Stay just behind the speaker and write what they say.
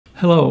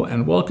Hello,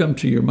 and welcome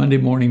to your Monday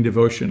morning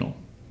devotional.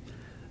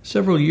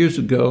 Several years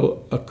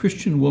ago, a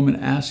Christian woman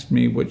asked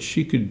me what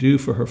she could do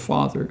for her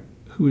father,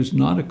 who is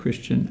not a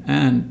Christian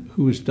and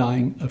who is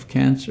dying of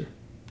cancer.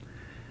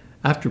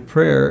 After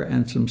prayer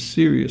and some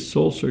serious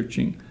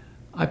soul-searching,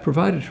 I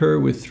provided her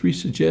with 3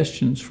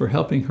 suggestions for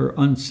helping her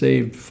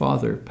unsaved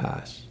father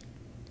pass.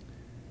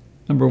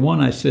 Number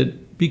 1, I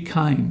said, be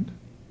kind.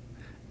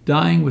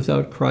 Dying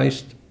without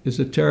Christ is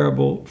a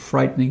terrible,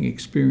 frightening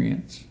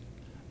experience.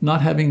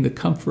 Not having the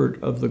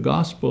comfort of the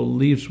gospel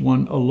leaves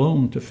one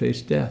alone to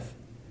face death.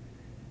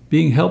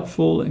 Being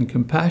helpful and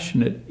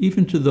compassionate,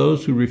 even to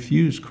those who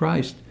refuse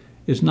Christ,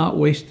 is not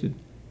wasted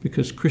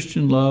because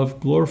Christian love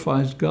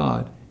glorifies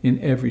God in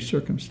every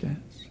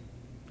circumstance.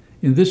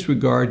 In this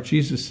regard,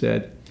 Jesus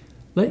said,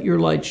 "Let your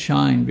light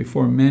shine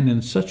before men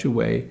in such a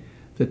way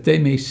that they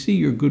may see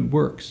your good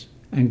works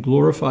and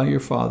glorify your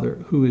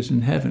Father who is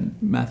in heaven."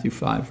 Matthew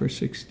 5, verse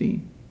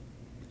 16.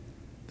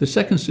 The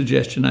second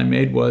suggestion I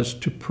made was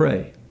to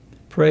pray.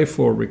 Pray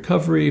for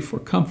recovery, for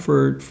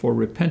comfort, for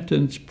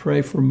repentance.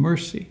 Pray for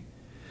mercy.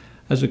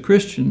 As a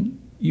Christian,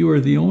 you are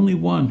the only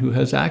one who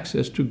has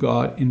access to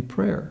God in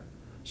prayer,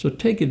 so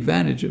take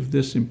advantage of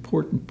this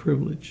important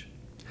privilege.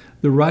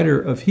 The writer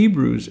of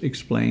Hebrews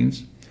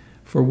explains,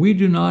 "For we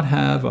do not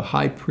have a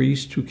high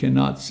priest who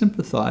cannot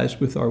sympathize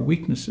with our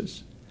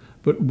weaknesses,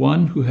 but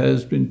one who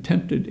has been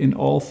tempted in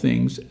all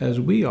things as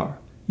we are,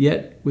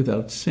 yet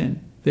without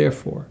sin.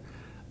 Therefore,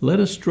 let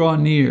us draw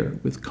near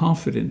with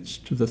confidence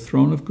to the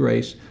throne of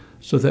grace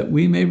so that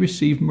we may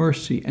receive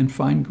mercy and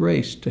find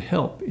grace to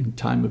help in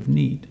time of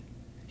need."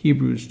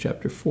 Hebrews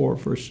chapter 4,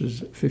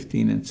 verses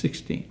 15 and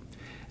 16.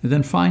 And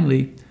then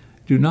finally,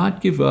 do not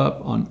give up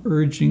on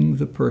urging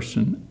the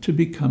person to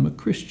become a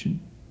Christian.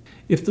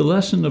 If the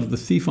lesson of the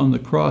thief on the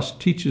cross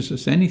teaches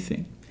us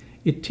anything,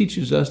 it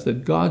teaches us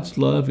that God's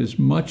love is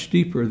much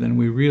deeper than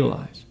we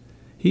realize.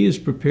 He is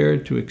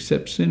prepared to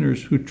accept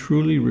sinners who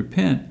truly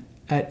repent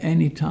at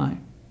any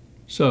time.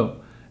 So,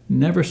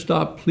 never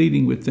stop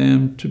pleading with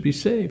them to be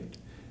saved.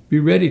 Be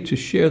ready to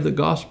share the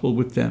gospel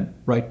with them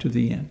right to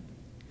the end.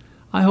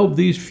 I hope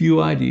these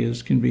few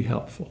ideas can be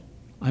helpful.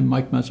 I'm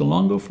Mike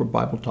Mazzalongo for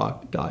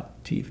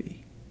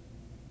BibleTalk.tv.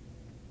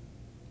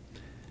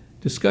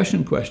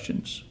 Discussion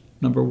questions.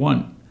 Number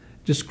 1,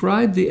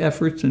 describe the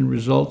efforts and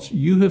results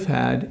you have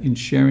had in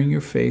sharing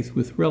your faith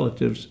with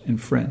relatives and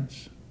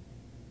friends.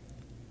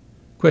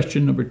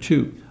 Question number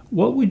 2,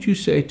 what would you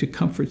say to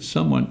comfort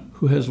someone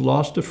who has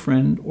lost a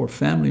friend or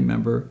family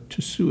member to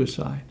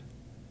suicide?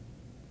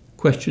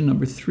 Question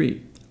number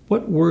 3,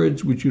 what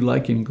words would you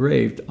like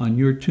engraved on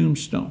your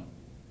tombstone?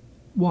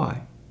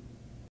 Why?